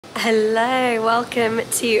Hello, welcome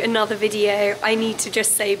to another video. I need to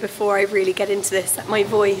just say before I really get into this that my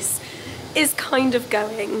voice is kind of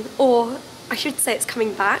going, or I should say it's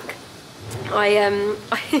coming back.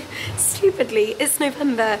 Stupidly, it's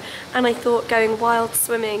November and I thought going wild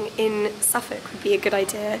swimming in Suffolk would be a good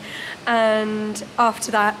idea, and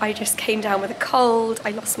after that I just came down with a cold,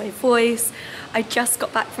 I lost my voice. I just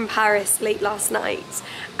got back from Paris late last night,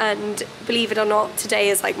 and believe it or not, today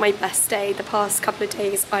is like my best day. The past couple of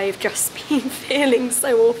days I've just been feeling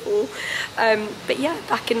so awful. But yeah,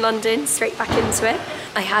 back in London, straight back into it.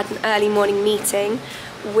 I had an early morning meeting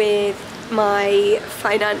with my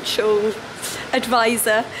financial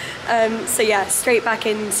advisor. So yeah, straight back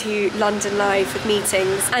into London live with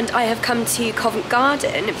meetings. And I have come to Covent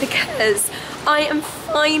Garden because I am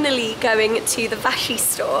finally going to the Vashi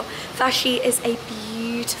store. Vashi is a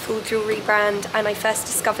beautiful jewellery brand, and I first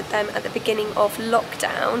discovered them at the beginning of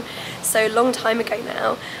lockdown, so a long time ago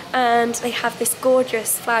now, and they have this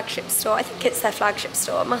gorgeous flagship store. I think it's their flagship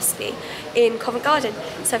store, it must be, in Covent Garden.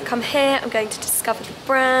 So I've come here, I'm going to discover the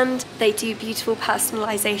brand. They do beautiful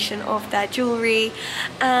personalisation of their jewellery,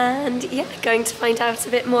 and yeah, going to find out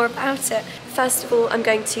a bit more about it. First of all, I'm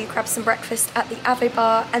going to grab some breakfast at the Avo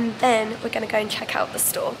bar, and then we're going to go and check out the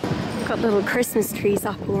store. We've got little Christmas trees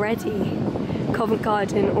up already. Covent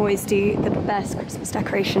Garden always do the best Christmas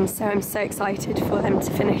decorations, so I'm so excited for them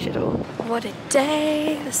to finish it all. What a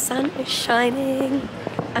day, the sun is shining,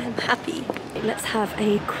 I'm happy. Let's have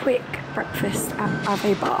a quick breakfast at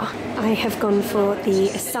Avo bar. I have gone for the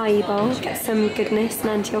acai bowl, get some goodness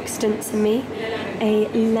and antioxidants in me, a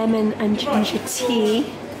lemon and ginger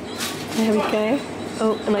tea. There we go.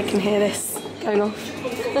 Oh, and I can hear this going off.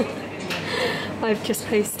 I've just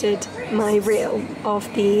posted my reel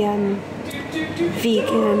of the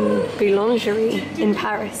vegan boulangerie in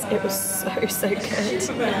Paris. It was so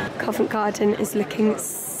good. Covent Garden is looking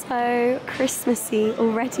so Christmassy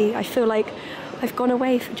already. I feel like I've gone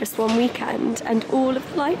away for just one weekend and all of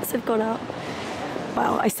the lights have gone up.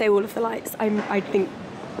 Well, I say all of the lights. I think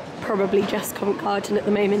probably just Covent Garden at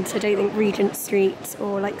the moment. I don't think Regent Street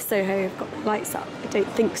or like Soho have got the lights up. I don't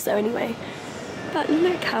think so anyway. But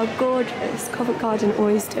look how gorgeous. Covent Garden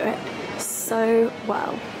always do it so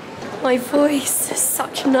well. My voice is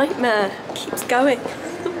such a nightmare, it keeps going.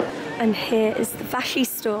 And here is the Vashi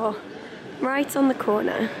store, right on the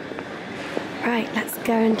corner. Right, let's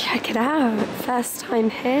go and check it out. First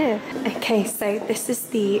time here. Okay, so this is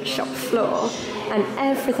the shop floor, and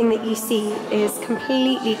everything that you see is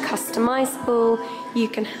completely customizable. You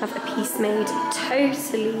can have a piece made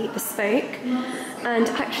totally bespoke, and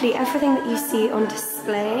actually everything that you see on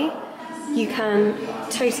display you can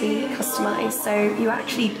totally customise, so you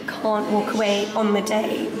actually can't walk away on the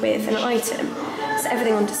day with an item. So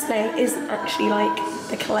everything on display isn't actually like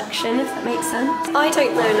the collection, if that makes sense. I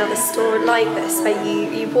don't know another store like this where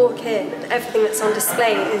you walk in and everything that's on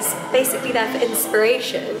display is basically there for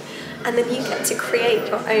inspiration, and then you get to create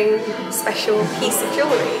your own special piece of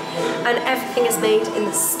jewellery, and everything is made in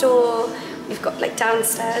the store. We've got like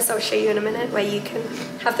downstairs, I'll show you in a minute, where you can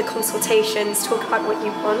have the consultations, talk about what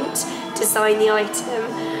you want, design the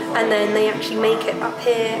item, and then they actually make it up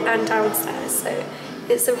here and downstairs. So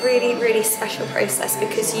it's a really special process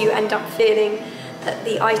because you end up feeling that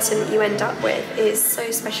the item that you end up with is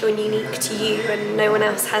so special and unique to you, and no one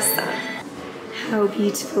else has that. How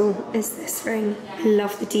beautiful is this ring? I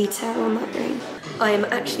love the detail on that ring. I am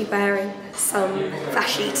actually wearing some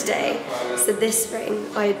Vashi today, so this ring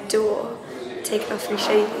I adore. Take it off and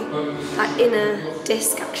show you. That inner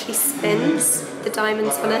disc actually spins, the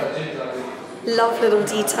diamonds on it. Love little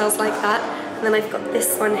details like that. And then I've got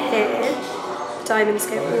this one here. The diamonds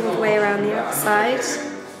go all the way around the outside.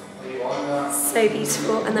 So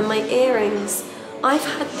beautiful. And then my earrings. I've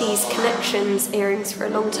had these connections earrings for a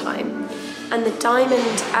long time, and the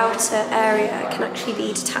diamond outer area can actually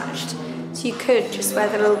be detached. So you could just wear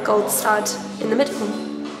the little gold stud in the middle.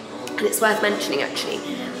 And it's worth mentioning actually,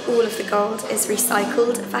 all of the gold is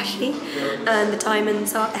recycled at Vashi, and the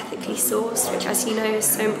diamonds are ethically sourced, which, as you know, is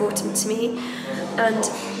so important to me. And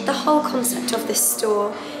the whole concept of this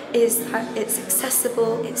store is that it's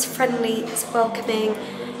accessible, it's friendly, it's welcoming.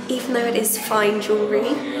 Even though it is fine jewellery,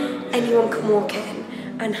 anyone can walk in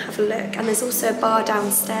and have a look. And there's also a bar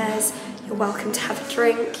downstairs. You're welcome to have a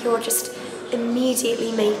drink. You're just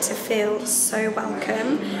immediately made to feel so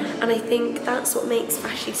welcome, and I think that's what makes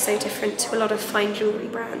Vashi so different to a lot of fine jewellery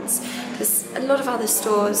brands, because a lot of other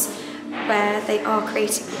stores where they are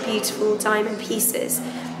creating beautiful diamond pieces,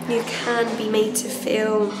 you can be made to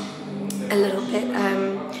feel a little bit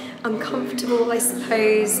uncomfortable, I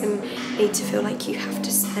suppose, and made to feel like you have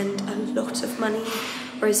to spend a lot of money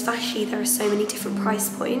Whereas Vashi, there are so many different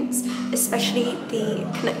price points, especially the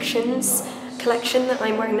Connections collection that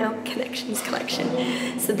I'm wearing now. Connections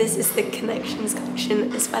collection. So this is the Connections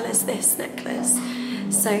collection as well as this necklace.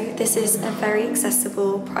 So this is a very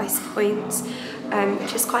accessible price point,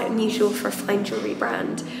 which is quite unusual for a fine jewellery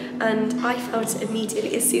brand. And I felt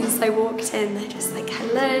immediately as soon as I walked in, they're just like,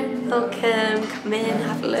 hello, welcome, come in,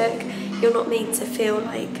 have a look. You're not made to feel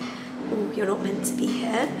like, oh, you're not meant to be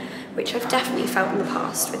here, which I've definitely felt in the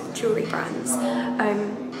past with jewellery brands.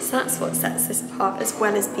 So that's what sets this apart, as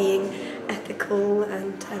well as being ethical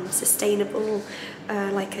and sustainable.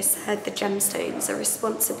 Like I said, the gemstones are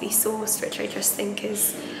responsibly sourced, which I just think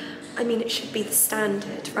is, I mean, it should be the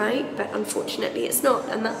standard, right? But unfortunately it's not,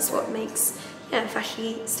 and that's what makes, yeah,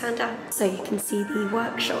 Vashi stand out. So you can see the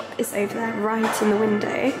workshop is over there right in the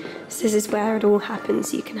window. So this is where it all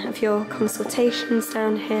happens. You can have your consultations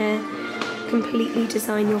down here, completely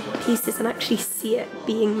design your pieces and actually see it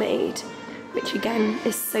being made, which again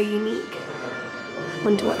is so unique.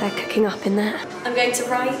 Wonder what they're cooking up in there. I'm going to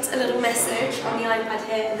write a little message on the iPad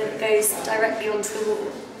here and then it goes directly onto the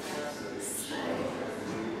wall.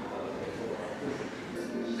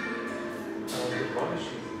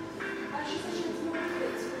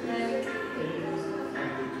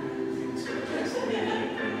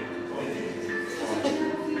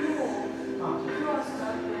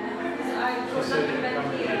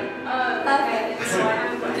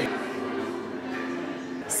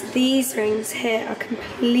 So these rings here are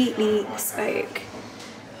completely bespoke,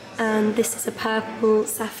 and this is a purple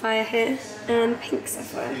sapphire here and pink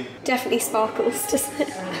sapphire. Definitely sparkles, doesn't it?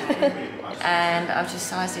 And I've just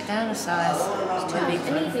sized it down a size. It's too big.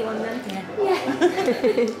 An easy one then.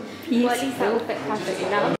 Yeah. Well, at least that will fit perfectly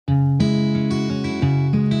now.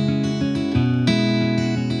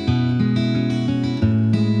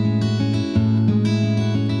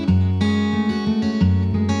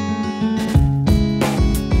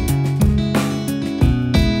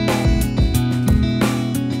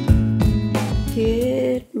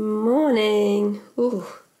 Good morning. Ooh,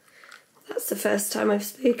 that's the first time I've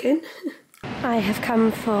spoken. I have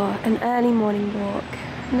come for an early morning walk.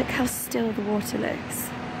 Look how still the water looks.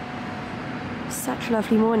 Such a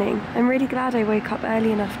lovely morning. I'm really glad I woke up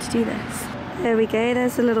early enough to do this. There we go,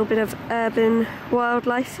 there's a little bit of urban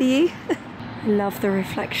wildlife for you. I love the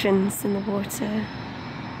reflections in the water.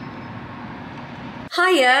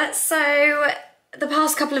 Hiya, so the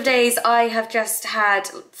past couple of days I have just had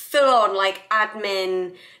full-on like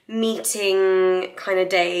admin meeting kind of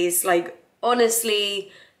days. Like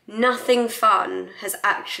honestly, nothing fun has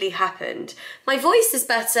actually happened. My voice is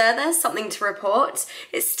better, there's something to report.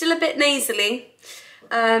 It's still a bit nasally,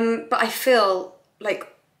 but I feel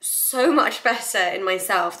like so much better in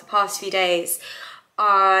myself the past few days.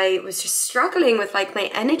 I was just struggling with like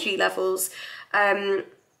my energy levels.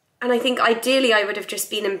 And I think ideally I would have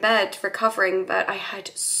just been in bed recovering, but I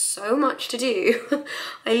had so much to do.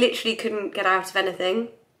 I literally couldn't get out of anything,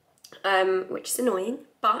 which is annoying,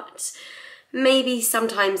 but maybe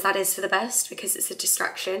sometimes that is for the best because it's a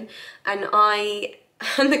distraction. And I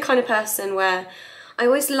am the kind of person where I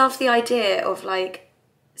always love the idea of like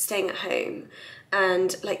staying at home,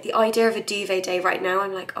 and like the idea of a duvet day right now,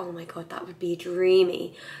 I'm like, oh my God, that would be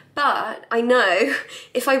dreamy. But I know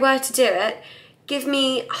if I were to do it, give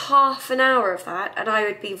me half an hour of that and I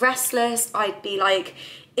would be restless, I'd be like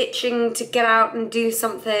itching to get out and do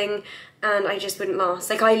something, and I just wouldn't last.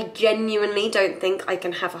 Like I genuinely don't think I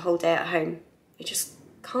can have a whole day at home. It just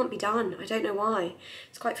can't be done. I don't know why.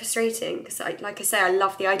 It's quite frustrating because like I say, I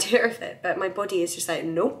love the idea of it, but my body is just like,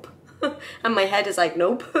 nope. And my head is like,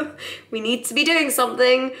 nope, we need to be doing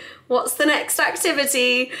something. What's the next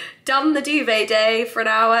activity? Done the duvet day for an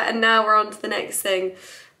hour and now we're on to the next thing.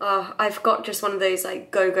 Oh, I've got just one of those like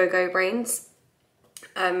go, go, go brains,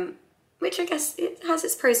 which I guess it has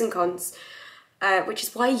its pros and cons, which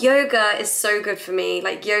is why yoga is so good for me.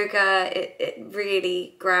 Like yoga, it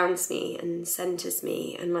really grounds me and centers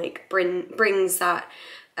me and like brings that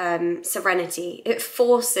serenity. It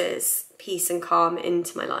forces peace and calm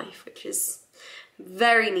into my life, which is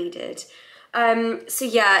very needed. So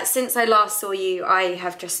yeah, since I last saw you, I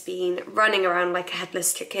have just been running around like a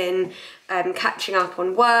headless chicken, catching up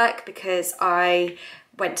on work because I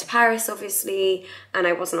went to Paris obviously and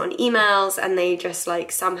I wasn't on emails and they just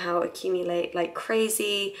like somehow accumulate like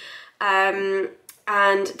crazy. And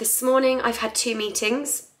this morning I've had 2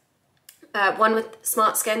 meetings, one with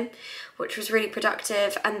Smart Skin, which was really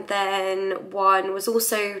productive, and then one was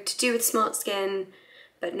also to do with Smart Skin,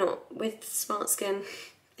 but not with Smart Skin,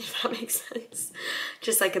 if that makes sense.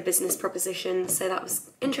 Just like a business proposition, so that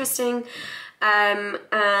was interesting.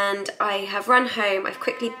 And I have run home, I've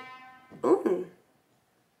quickly, ooh,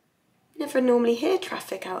 Never normally hear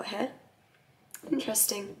traffic out here.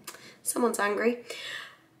 Interesting. Someone's angry.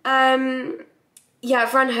 Yeah,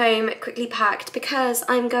 I've run home, quickly packed, because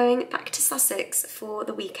I'm going back to Sussex for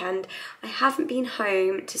the weekend. I haven't been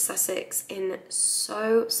home to Sussex in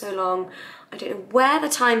so long. I don't know where the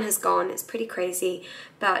time has gone. It's pretty crazy,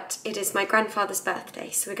 but it is my grandfather's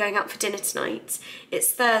birthday, so we're going out for dinner tonight.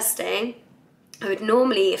 It's Thursday. I would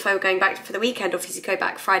normally, if I were going back for the weekend, obviously go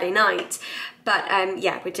back Friday night. But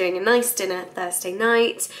yeah, we're doing a nice dinner Thursday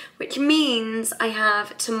night, which means I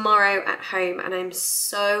have tomorrow at home, and I'm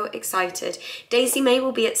so excited. Daisy May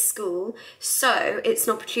will be at school, so it's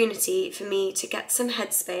an opportunity for me to get some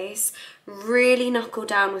headspace, really knuckle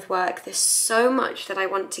down with work. There's so much that I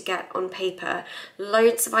want to get on paper,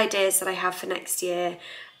 loads of ideas that I have for next year.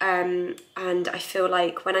 And I feel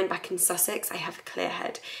like when I'm back in Sussex, I have a clear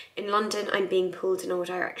head. In London, I'm being pulled in all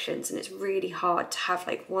directions, and it's really hard to have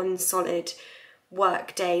like one solid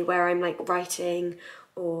work day where I'm like writing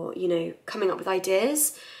or, you know, coming up with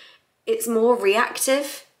ideas. It's more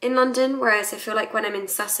reactive in London, whereas I feel like when I'm in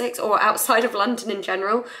Sussex or outside of London in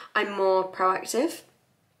general, I'm more proactive,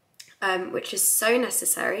 which is so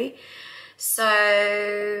necessary. So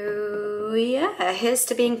yeah, here's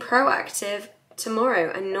to being proactive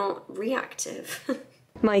tomorrow and not reactive.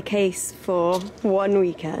 My case for one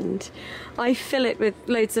weekend. I fill it with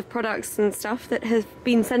loads of products and stuff that has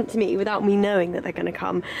been sent to me without me knowing that they're going to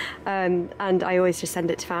come, and I always just send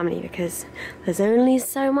it to family because there's only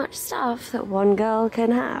so much stuff that one girl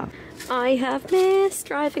can have. I have missed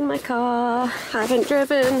driving my car, haven't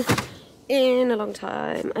driven in a long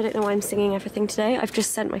time. I don't know why I'm singing everything today. I've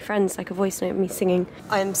just sent my friends like a voice note of me singing.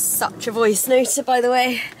 I'm such a voice noter, by the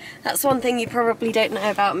way. That's one thing you probably don't know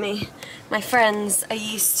about me. My friends are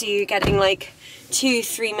used to getting like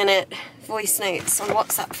 2-3 minute voice notes on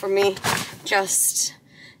WhatsApp from me, just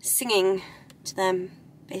singing to them,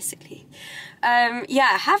 basically. Yeah,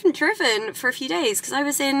 I haven't driven for a few days because I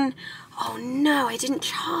was in... Oh no, I didn't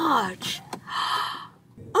charge.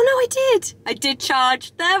 Oh no, I did! I did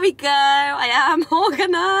charge. There we go. I am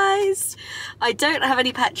organised. I don't have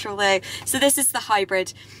any petrol though. So this is the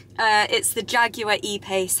hybrid. It's the Jaguar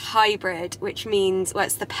E-Pace hybrid, which means, well,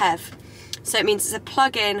 it's the PEV. So it means it's a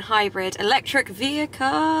plug-in hybrid electric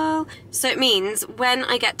vehicle. So it means when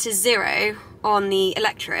I get to 0 on the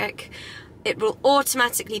electric, it will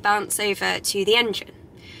automatically bounce over to the engine.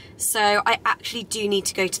 So I actually do need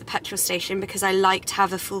to go to the petrol station because I like to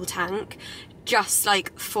have a full tank, just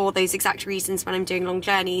like for those exact reasons when I'm doing long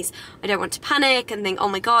journeys. I don't want to panic and think, oh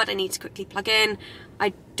my god, I need to quickly plug in.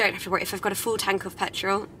 I don't have to worry. If I've got a full tank of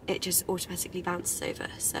petrol, it just automatically bounces over.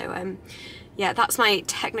 So yeah, that's my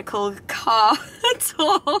technical car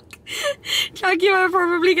talk. Jaguar are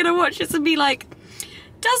probably gonna watch this and be like,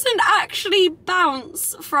 doesn't actually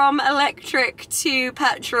bounce from electric to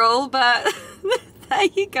petrol, but there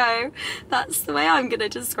you go. That's the way I'm gonna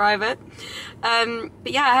describe it.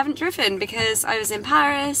 But yeah, I haven't driven because I was in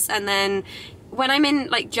Paris, and then when I'm in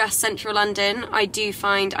like just central London, I do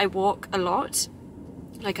find I walk a lot.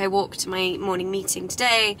 Like I walked to my morning meeting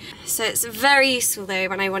today. So it's very useful though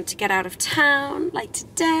when I want to get out of town, like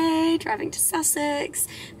today, driving to Sussex.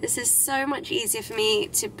 This is so much easier for me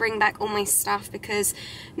to bring back all my stuff, because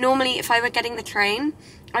normally if I were getting the train,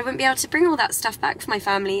 I wouldn't be able to bring all that stuff back for my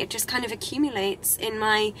family. It just kind of accumulates in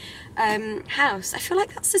my house. I feel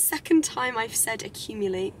like that's the second time I've said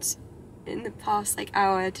accumulate in the past like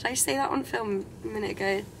hour. Did I say that on film a minute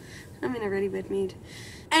ago? I'm in a really weird mood.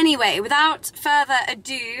 Anyway, without further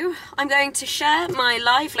ado, I'm going to share my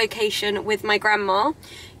live location with my grandma,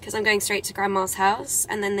 because I'm going straight to grandma's house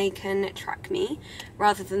and then they can track me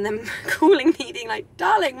rather than them calling me being like,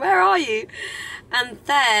 darling, where are you? And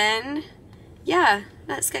then, yeah,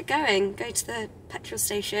 let's get going. Go to the petrol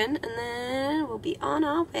station and then we'll be on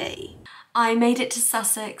our way. I made it to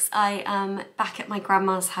Sussex. I am back at my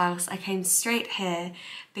grandma's house. I came straight here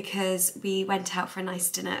because we went out for a nice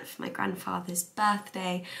dinner for my grandfather's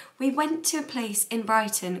birthday. We went to a place in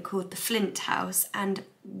Brighton called the Flint House, and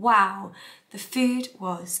wow, the food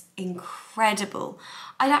was incredible.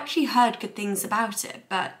 I'd actually heard good things about it,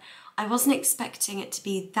 but I wasn't expecting it to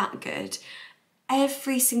be that good.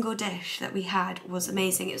 Every single dish that we had was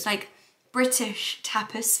amazing. It was like British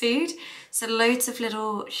tapas food, so loads of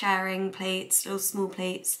little sharing plates, little small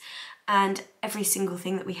plates, and every single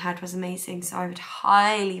thing that we had was amazing, so I would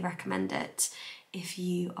highly recommend it if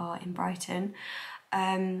you are in Brighton.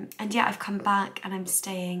 And yeah, I've come back and I'm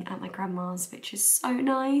staying at my grandma's, which is so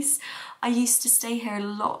nice. I used to stay here a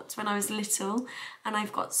lot when I was little, and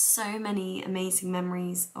I've got so many amazing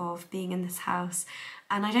memories of being in this house,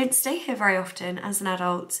 and I don't stay here very often as an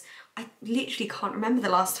adult. I literally can't remember the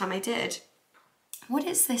last time I did. What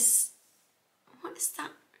is this What is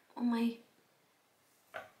that on my...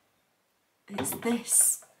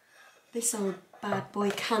 It's this old bad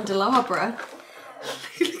boy candelabra.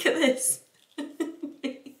 Look at this.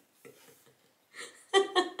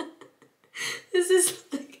 This is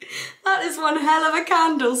like, that is one hell of a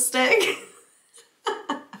candlestick.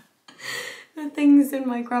 The things in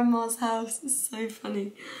my grandma's house is so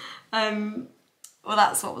funny. Well,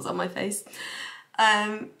 that's what was on my face.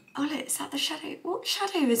 Oh look, is that the shadow? What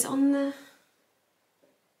shadow is on the...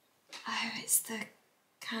 Oh, it's the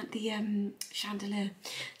chandelier.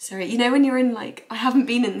 Sorry, you know when you're in like... I haven't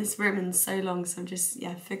been in this room in so long, so I'm just,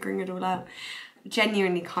 yeah, figuring it all out.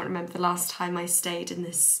 Genuinely can't remember the last time I stayed in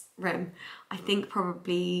this room. I think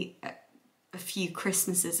probably a few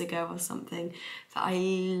Christmases ago or something. But I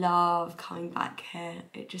love coming back here.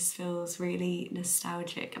 It just feels really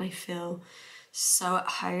nostalgic and I feel so at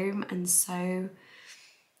home and so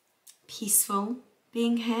peaceful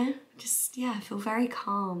being here. Just, yeah, I feel very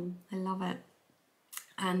calm. I love it.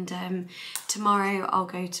 And tomorrow I'll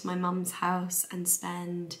go to my mum's house and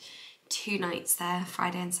spend 2 nights there,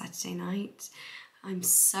 Friday and Saturday night. I'm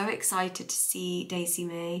so excited to see Daisy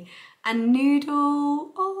May and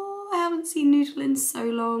Noodle. Oh, I haven't seen Noodle in so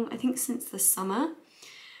long. I think since the summer.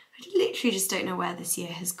 I literally just don't know where this year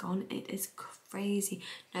has gone. It is crazy.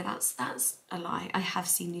 No, that's a lie. I have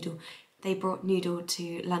seen Noodle. They brought Noodle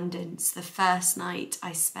to London. So the first night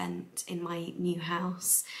I spent in my new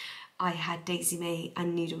house, I had Daisy May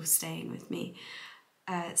and Noodle staying with me.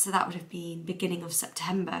 So that would have been beginning of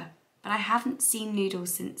September. But I haven't seen Noodle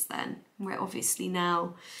since then. We're obviously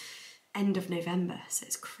now end of November, so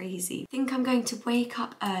it's crazy. I think I'm going to wake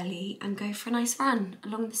up early and go for a nice run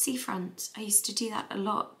along the seafront. I used to do that a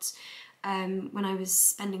lot when I was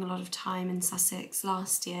spending a lot of time in Sussex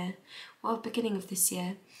last year, well, beginning of this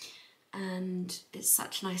year, and it's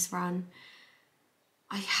such a nice run.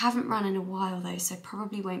 I haven't run in a while though, so I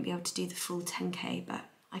probably won't be able to do the full 10k, but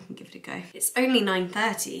I can give it a go. It's only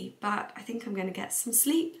 9:30, but I think I'm going to get some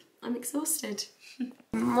sleep. I'm exhausted.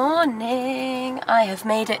 Morning! I have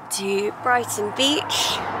made it to Brighton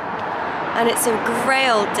Beach and it's a grey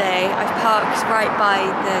old day. I've parked right by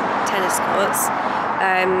the tennis courts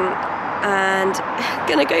and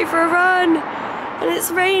gonna go for a run and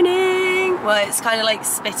it's raining. Well, it's kind of like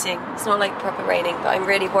spitting. It's not like proper raining, but I'm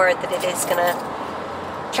really worried that it is gonna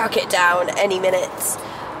chuck it down any minute.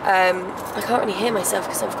 I can't really hear myself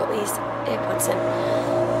because I've got these earpods in.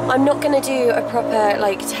 I'm not going to do a proper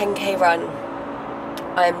like 10k run.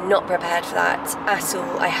 I'm not prepared for that at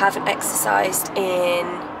all. I haven't exercised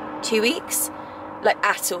in 2 weeks, like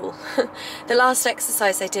at all. The last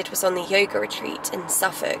exercise I did was on the yoga retreat in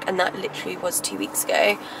Suffolk and that literally was 2 weeks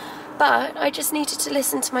ago. But I just needed to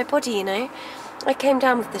listen to my body, you know. I came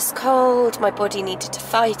down with this cold, my body needed to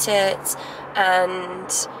fight it,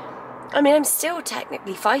 and I mean I'm still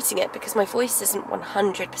technically fighting it because my voice isn't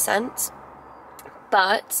 100%.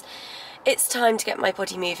 But it's time to get my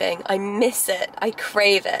body moving. I miss it, I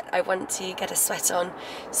crave it, I want to get a sweat on.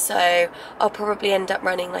 So I'll probably end up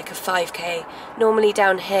running like a 5k. Normally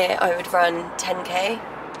down here I would run 10k,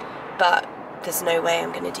 but there's no way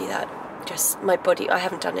I'm gonna do that. Just my body, I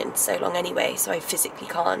haven't done it in so long anyway, so I physically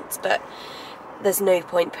can't, but there's no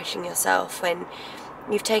point pushing yourself when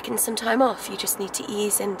you've taken some time off. You just need to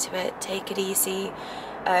ease into it, take it easy,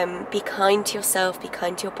 be kind to yourself, be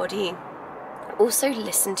kind to your body. Also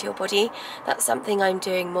listen to your body. That's something I'm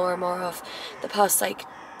doing more and more of the past like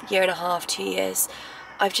year and a half, 2 years.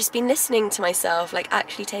 I've just been listening to myself, like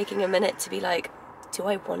actually taking a minute to be like, do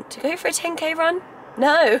I want to go for a 10k run?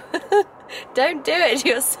 No. Don't do it to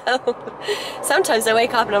yourself. Sometimes I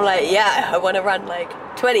wake up and I'm like, yeah, I want to run like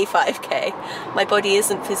 25k. My body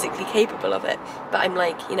isn't physically capable of it, but I'm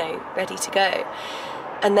like, you know, ready to go.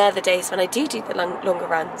 And they're the days when I do the longer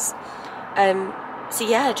runs. So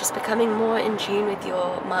yeah, just becoming more in tune with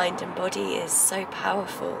your mind and body is so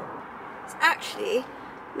powerful. It's actually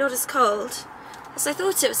not as cold as I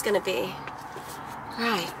thought it was going to be.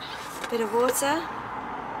 Right, a bit of water.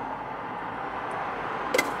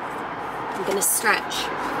 I'm going to stretch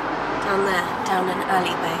down there, down an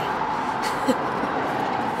alleyway.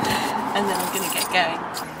 And then I'm going to get going.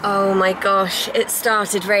 Oh my gosh, it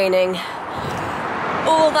started raining.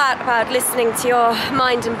 All that about listening to your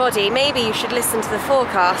mind and body. Maybe you should listen to the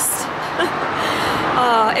forecast.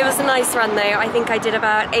 Oh, it was a nice run though. I think I did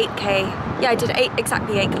about 8k. Yeah, I did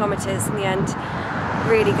exactly 8 kilometers in the end.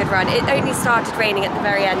 Really good run. It only started raining at the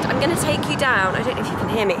very end. I'm going to take you down. I don't know if you can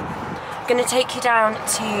hear me. I'm going to take you down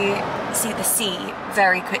to see the sea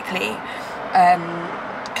very quickly.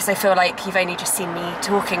 Because I feel like you've only just seen me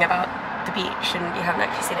talking about the beach and you haven't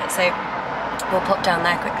actually seen it. So we'll pop down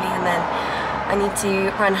there quickly and then I need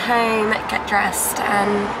to run home, get dressed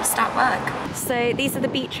and start work. So these are the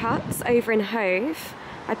beach huts over in Hove.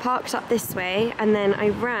 I parked up this way and then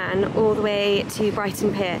I ran all the way to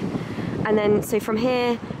Brighton Pier. And then, so from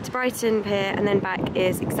here to Brighton Pier and then back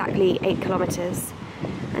is exactly 8 kilometres.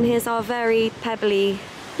 And here's our very pebbly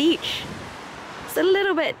beach. It's a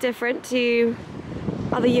little bit different to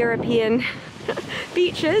other European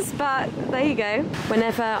beaches, but there you go.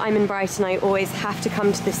 Whenever I'm in Brighton, I always have to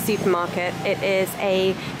come to this supermarket. It is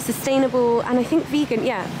a sustainable and I think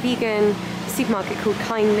vegan supermarket called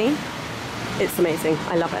Kindly. It's amazing,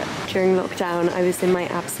 I love it. During lockdown, I was in my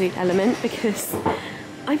absolute element because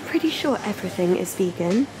I'm pretty sure everything is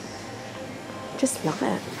vegan. Just love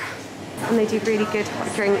it. And they do really good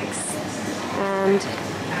hot drinks. And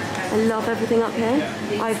I love everything up here.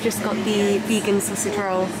 I've just got the vegan sausage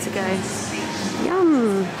roll to go.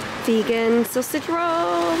 Yum! Vegan sausage roll.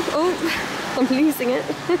 Oh, I'm losing it.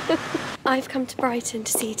 I've come to Brighton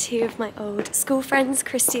to see two of my old school friends,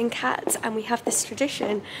 Christy and Kat, and we have this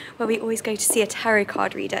tradition where we always go to see a tarot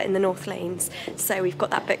card reader in the North Lanes. So we've got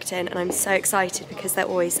that booked in and I'm so excited because they're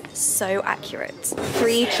always so accurate.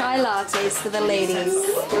 3 chai lattes for the ladies.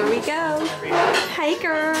 Here we go. Hey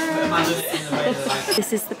girls!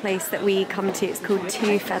 This is the place that we come to. It's called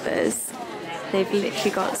Two Feathers. They've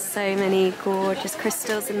literally got so many gorgeous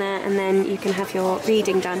crystals in there, and then you can have your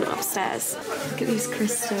reading done upstairs. Look at these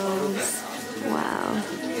crystals. Wow.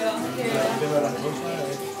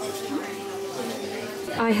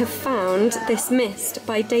 I have found this mist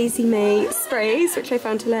by Daisy May Sprays, which I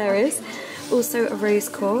found hilarious. Also a rose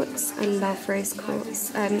quartz. I love rose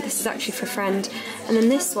quartz. This is actually for a friend. And then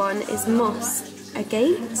this one is moss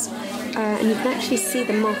agate, and you can actually see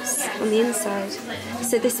the moss on the inside.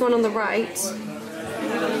 So this one on the right,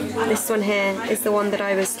 this one here, is the one that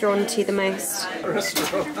I was drawn to the most.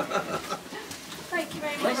 Thank you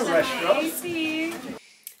very much. See you.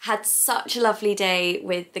 Had such a lovely day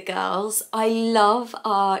with the girls. I love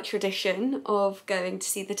our tradition of going to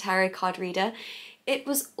see the tarot card reader. It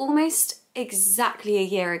was almost exactly a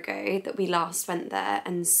year ago that we last went there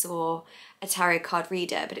and saw a tarot card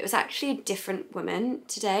reader, but it was actually a different woman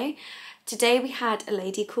today. Today we had a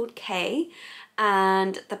lady called Kay,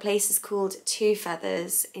 and the place is called Two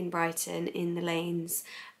Feathers in Brighton in the Lanes,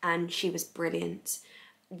 and she was brilliant.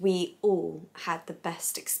 We all had the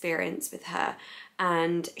best experience with her,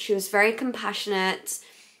 and she was very compassionate,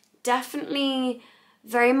 definitely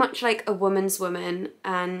very much like a woman's woman,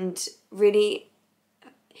 and really,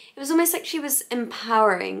 it was almost like she was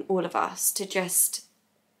empowering all of us to just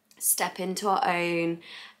step into our own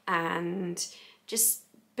and just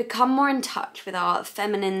become more in touch with our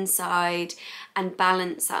feminine side and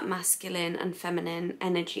balance that masculine and feminine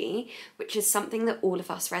energy, which is something that all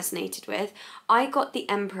of us resonated with. I got the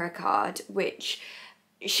Emperor card, which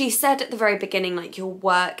she said at the very beginning, like, your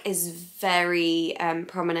work is very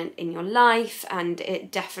prominent in your life, and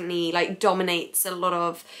it definitely like dominates a lot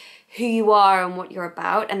of who you are and what you're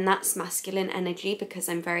about, and that's masculine energy because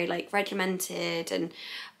I'm very like regimented, and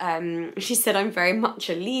she said I'm very much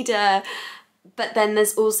a leader, but then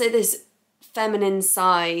there's also this feminine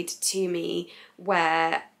side to me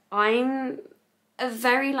where I'm a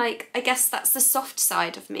very like, I guess that's the soft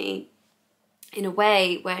side of me in a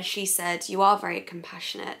way, where she said you are very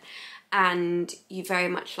compassionate and you very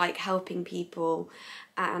much like helping people,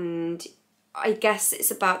 and I guess it's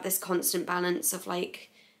about this constant balance of like,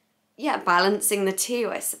 yeah, balancing the two,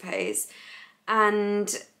 I suppose. And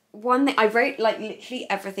one thing, I wrote like literally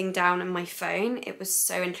everything down on my phone. It was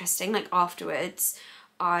so interesting. Like afterwards,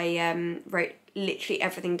 I wrote literally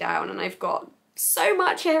everything down, and I've got so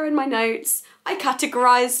much here in my notes. I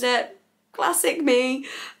categorised it, classic me,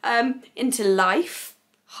 into life,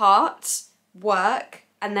 heart, work,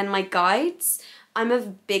 and then my guides. I'm a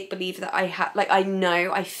big believer that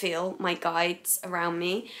I feel my guides around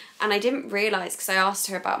me, and I didn't realise, because I asked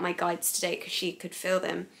her about my guides today because she could feel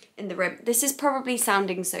them in the room. This is probably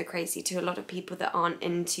sounding so crazy to a lot of people that aren't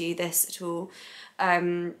into this at all.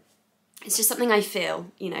 It's just something I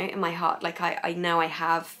feel, you know, in my heart. Like I know I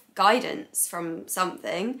have guidance from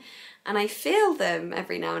something, and I feel them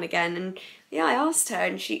every now and again. And yeah, I asked her,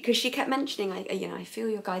 and because she kept mentioning, like, you know, I feel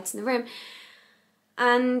your guides in the room.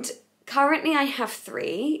 And currently I have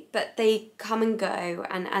 3, but they come and go,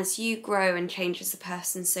 and as you grow and change as a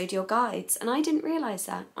person, so do your guides. And I didn't realise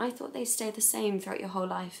that. I thought they stay the same throughout your whole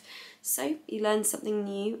life. So you learn something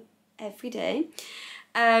new every day.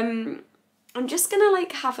 I'm just gonna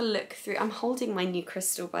like have a look through. I'm holding my new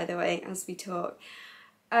crystal, by the way, as we talk.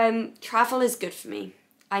 Travel is good for me.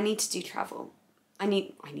 I need to do travel. I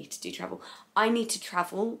need to do travel. I need to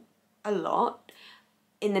travel a lot.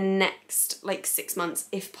 in the next like 6 months,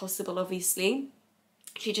 if possible, obviously.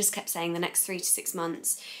 She just kept saying the next 3 to 6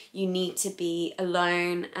 months you need to be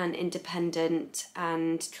alone and independent,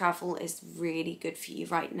 and travel is really good for you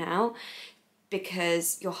right now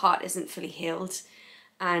because your heart isn't fully healed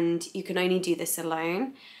and you can only do this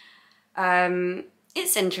alone.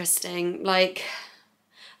 It's interesting, like,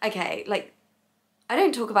 okay, like, I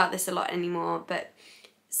don't talk about this a lot anymore, but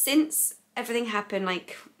since everything happened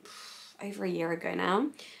like over a year ago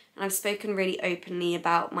now, and I've spoken really openly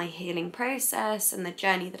about my healing process and the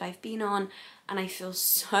journey that I've been on, and I feel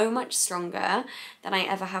so much stronger than I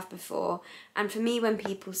ever have before. And for me, when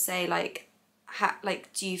people say like,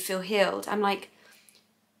 do you feel healed? I'm like,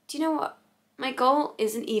 do you know what? My goal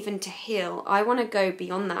isn't even to heal. I want to go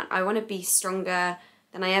beyond that. I want to be stronger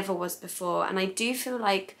than I ever was before. And I do feel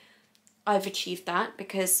like I've achieved that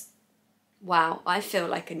because, wow, I feel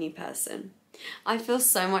like a new person. I feel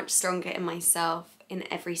so much stronger in myself in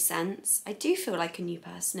every sense. I do feel like a new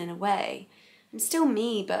person in a way. I'm still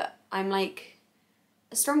me, but I'm like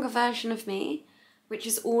a stronger version of me, which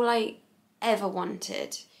is all I ever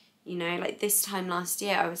wanted. You know, like this time last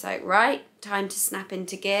year, I was like, right, time to snap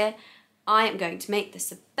into gear. I am going to make this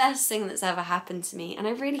the best thing that's ever happened to me. And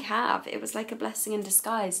I really have. It was like a blessing in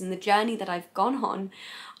disguise. And the journey that I've gone on,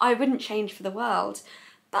 I wouldn't change for the world.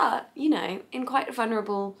 But, you know, in quite a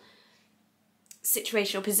vulnerable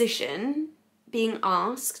situational position, being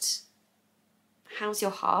asked, how's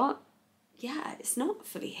your heart? Yeah, it's not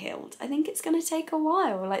fully healed. I think it's going to take a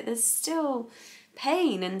while. Like, there's still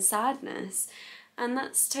pain and sadness. And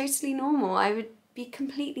that's totally normal. I would be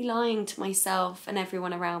completely lying to myself and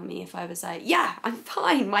everyone around me if I was like, yeah, I'm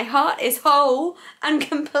fine, my heart is whole and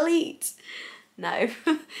complete. No,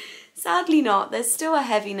 sadly not. There's still a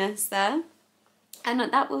heaviness there, and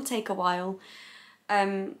that will take a while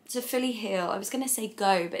to fully heal. I was going to say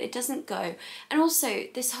go, but it doesn't go. And also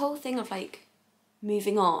this whole thing of like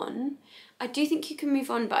moving on, I do think you can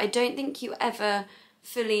move on, but I don't think you ever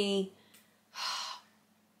fully,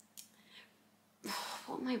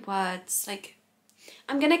 what are my words, like,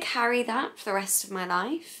 I'm going to carry that for the rest of my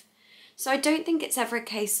life. So I don't think it's ever a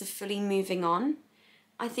case of fully moving on.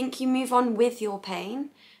 I think you move on with your pain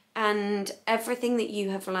and everything that you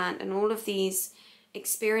have learned and all of these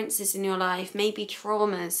experiences in your life, maybe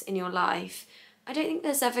traumas in your life. I don't think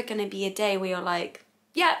there's ever going to be a day where you're like,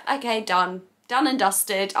 yeah, okay, done and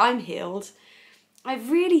dusted, I'm healed. I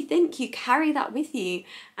really think you carry that with you,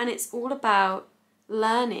 and it's all about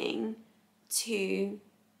learning to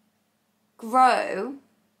grow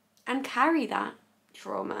and carry that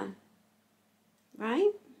trauma, right?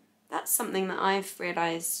 That's something that I've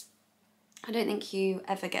realised. I don't think you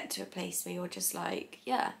ever get to a place where you're just like,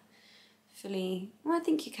 yeah, fully, well, I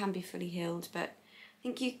think you can be fully healed, but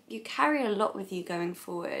I think you carry a lot with you going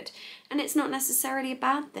forward. And it's not necessarily a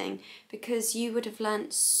bad thing because you would have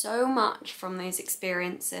learnt so much from those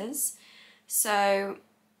experiences. So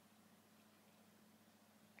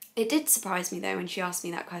it did surprise me though when she asked me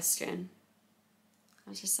that question. I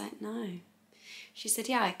was just like, no. She said,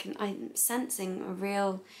 yeah, I'm sensing a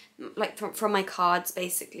real, like from my cards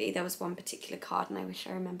basically, there was one particular card and I wish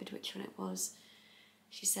I remembered which one it was.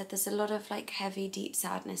 She said there's a lot of like heavy, deep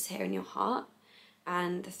sadness here in your heart,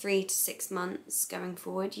 and the 3 to 6 months going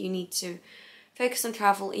forward, you need to focus on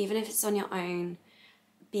travel, even if it's on your own,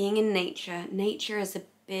 being in nature. Nature is a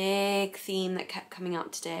big theme that kept coming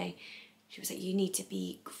up today. She was like, you need to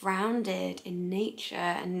be grounded in nature,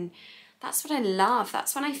 and that's what I love.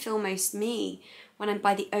 That's when I feel most me, when I'm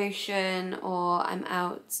by the ocean or I'm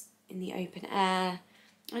out in the open air.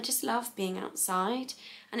 I just love being outside,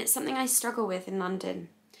 and it's something I struggle with in London.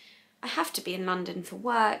 I have to be in London for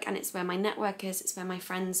work, and it's where my network is, it's where my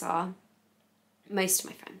friends are. Most of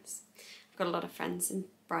my friends. I've got a lot of friends in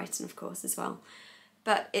Brighton, of course, as well.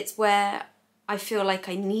 But it's where I feel like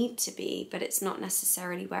I need to be, but it's not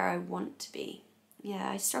necessarily where I want to be. Yeah,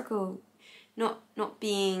 I struggle not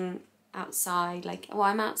being outside, like, well,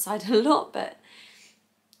 I'm outside a lot, but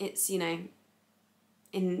it's, you know,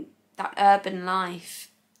 in that urban life,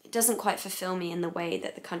 it doesn't quite fulfill me in the way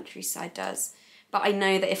that the countryside does. But I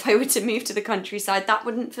know that if I were to move to the countryside, that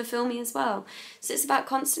wouldn't fulfill me as well. So it's about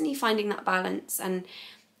constantly finding that balance, and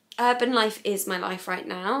urban life is my life right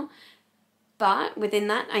now. But within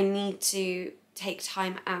that, I need to take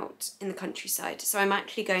time out in the countryside. So I'm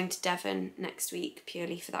actually going to Devon next week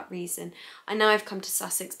purely for that reason. I know I've come to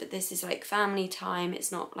Sussex, but this is like family time.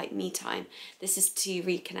 It's not like me time. This is to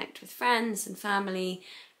reconnect with friends and family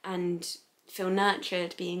and feel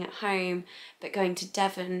nurtured being at home. But going to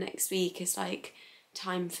Devon next week is like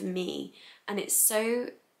time for me. And it's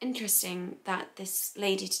so interesting that this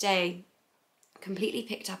lady today completely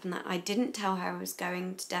picked up on that. I didn't tell her I was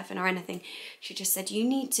going to Devon or anything. She just said, you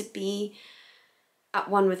need to be at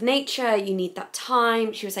one with nature, you need that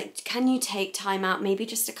time. She was like, can you take time out, maybe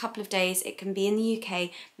just a couple of days? It can be in the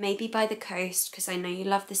UK, maybe by the coast, because I know you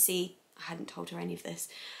love the sea. I hadn't told her any of this.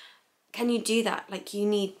 Can you do that? Like, you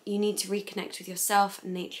need to reconnect with yourself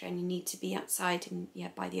and nature, and you need to be outside and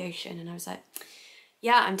by the ocean. And I was like,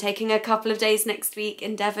 yeah, I'm taking a couple of days next week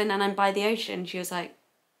in Devon and I'm by the ocean. She was like,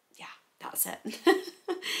 yeah, that's it.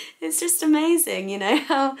 It's just amazing, you know,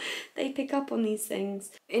 how they pick up on these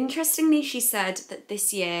things. Interestingly, she said that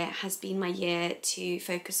this year has been my year to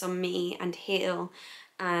focus on me and heal.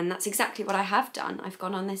 And that's exactly what I have done. I've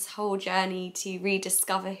gone on this whole journey to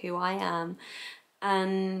rediscover who I am.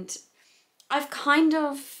 And I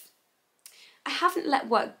haven't let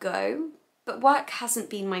work go, but work hasn't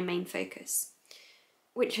been my main focus,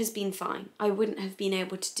 which has been fine. I wouldn't have been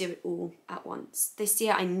able to do it all at once. This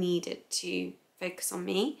year I needed to focus on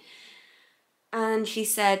me. And she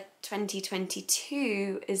said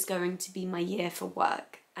 2022 is going to be my year for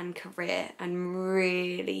work and career, and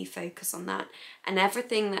really focus on that. And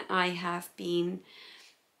everything that I have been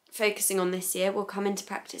focusing on this year will come into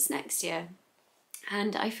practice next year.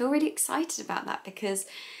 And I feel really excited about that, because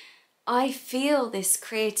I feel this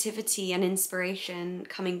creativity and inspiration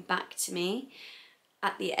coming back to me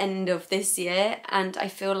at the end of this year, and I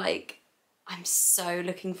feel like I'm so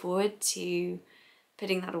looking forward to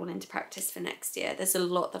putting that all into practice for next year. There's a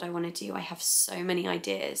lot that I want to do. I have so many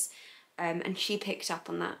ideas, and she picked up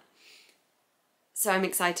on that. So I'm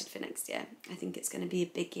excited for next year. I think it's going to be a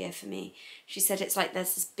big year for me. She said it's like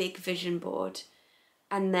there's this big vision board,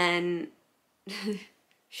 and then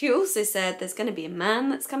she also said there's going to be a man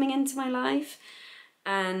that's coming into my life,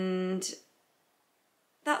 and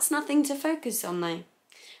that's nothing to focus on though.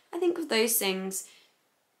 I think with those things,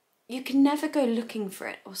 you can never go looking for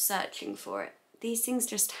it or searching for it. These things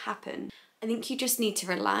just happen. I think you just need to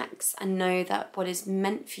relax and know that what is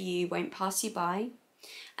meant for you won't pass you by.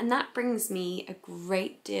 And that brings me a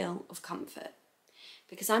great deal of comfort,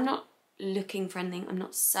 because I'm not looking for anything, I'm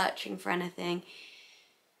not searching for anything.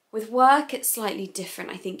 With work, it's slightly different.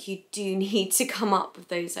 I think you do need to come up with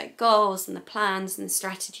those like goals and the plans and the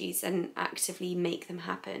strategies and actively make them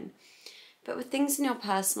happen. But with things in your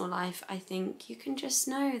personal life, I think you can just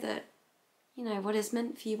know that, you know, what is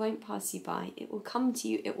meant for you won't pass you by. It will come to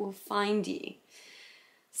you, it will find you.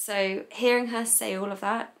 So hearing her say all of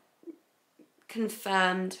that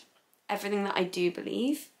confirmed everything that I do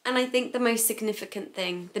believe. And I think the most significant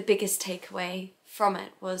thing, the biggest takeaway from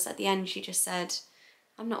it, was at the end she just said,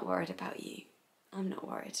 I'm not worried about you. I'm not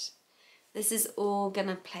worried. This is all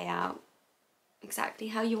gonna play out exactly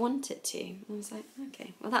how you want it to. And I was like,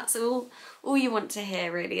 okay, well that's all you want to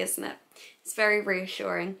hear really, isn't it? It's very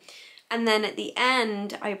reassuring. And then at the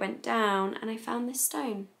end I went down and I found this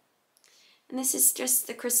stone. And this is just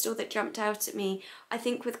the crystal that jumped out at me. I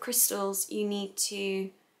think with crystals you need to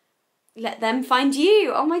let them find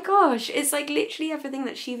you. Oh my gosh, it's like literally everything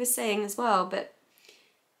that she was saying as well. But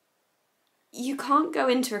you can't go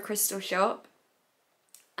into a crystal shop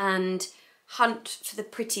and hunt for the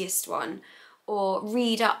prettiest one, or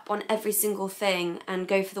read up on every single thing and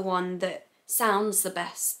go for the one that sounds the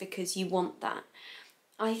best because you want that.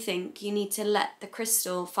 I think you need to let the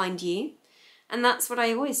crystal find you. And that's what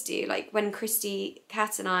I always do. Like when Christy,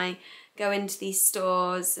 Kat and I go into these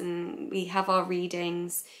stores and we have our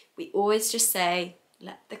readings, we always just say,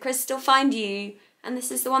 let the crystal find you. And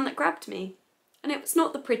this is the one that grabbed me. And it was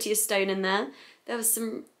not the prettiest stone in there. There was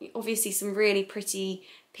obviously some really pretty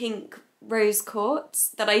pink rose quartz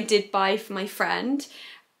that I did buy for my friend,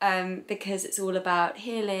 because it's all about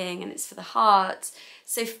healing and it's for the heart.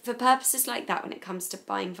 So for purposes like that, when it comes to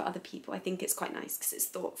buying for other people, I think it's quite nice because it's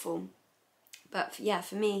thoughtful. But yeah,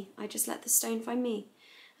 for me, I just let the stone find me.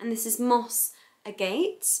 And this is moss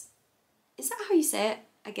agate. Is that how you say it?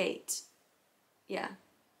 Agate. Yeah.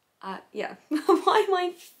 Yeah. Why am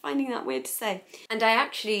I finding that weird to say? And I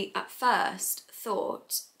actually, at first,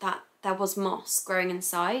 thought that there was moss growing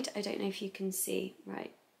inside. I don't know if you can see.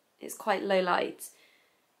 Right. It's quite low light.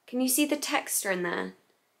 Can you see the texture in there?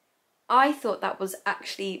 I thought that was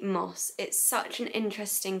actually moss. It's such an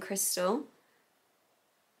interesting crystal.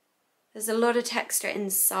 There's a lot of texture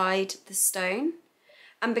inside the stone.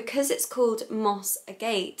 And because it's called moss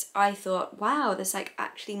agate, I thought, wow, there's like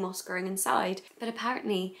actually moss growing inside. But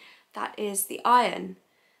apparently that is the iron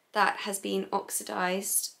that has been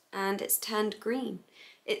oxidized and it's turned green.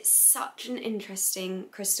 It's such an interesting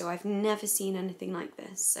crystal. I've never seen anything like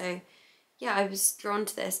this. So yeah, I was drawn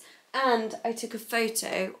to this. And I took a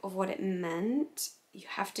photo of what it meant. You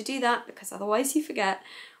have to do that because otherwise you forget,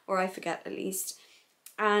 or I forget at least.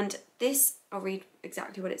 And this, I'll read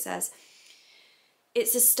exactly what it says.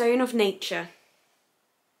 It's a stone of nature.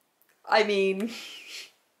 I mean,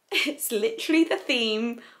 it's literally the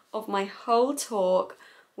theme of my whole talk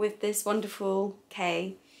with this wonderful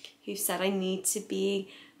Kay, who said I need to be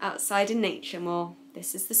outside in nature more.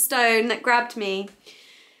 This is the stone that grabbed me.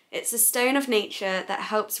 It's a stone of nature that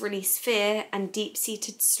helps release fear and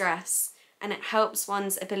deep-seated stress, and it helps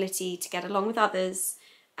one's ability to get along with others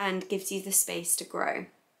and gives you the space to grow.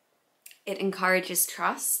 It encourages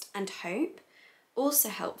trust and hope, also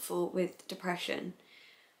helpful with depression.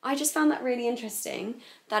 I just found that really interesting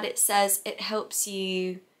that it says it helps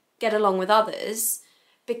you get along with others,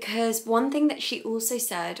 because one thing that she also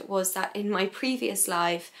said was that in my previous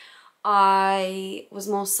life I was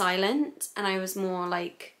more silent and I was more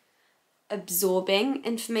like absorbing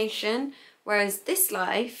information, whereas this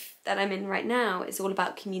life that I'm in right now is all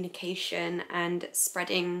about communication and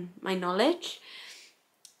spreading my knowledge.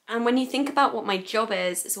 And when you think about what my job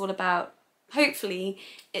is, it's all about, hopefully,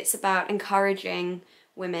 it's about encouraging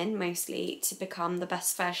women mostly to become the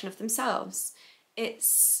best version of themselves.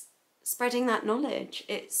 It's spreading that knowledge,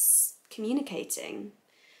 it's communicating.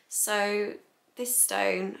 So this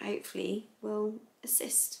stone hopefully will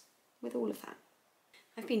assist with all of that.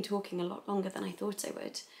 I've been talking a lot longer than I thought I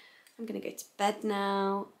would. I'm gonna go to bed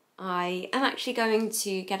now. I am actually going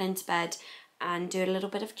to get into bed and do a little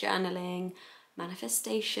bit of journaling,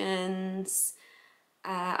 manifestations.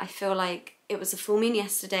 I feel like it was a full moon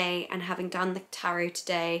yesterday, and having done the tarot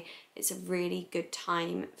today, it's a really good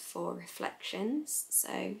time for reflections.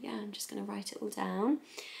 So yeah, I'm just gonna write it all down.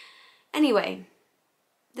 Anyway,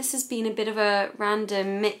 this has been a bit of a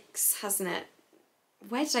random mix, hasn't it?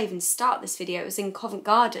 Where did I even start this video? It was in Covent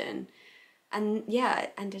Garden, and yeah,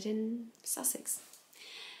 it ended in Sussex.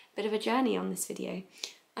 Bit of a journey on this video.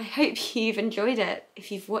 I hope you've enjoyed it.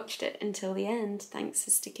 If you've watched it until the end, thanks for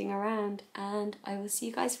sticking around, and I will see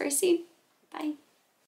you guys very soon. Bye.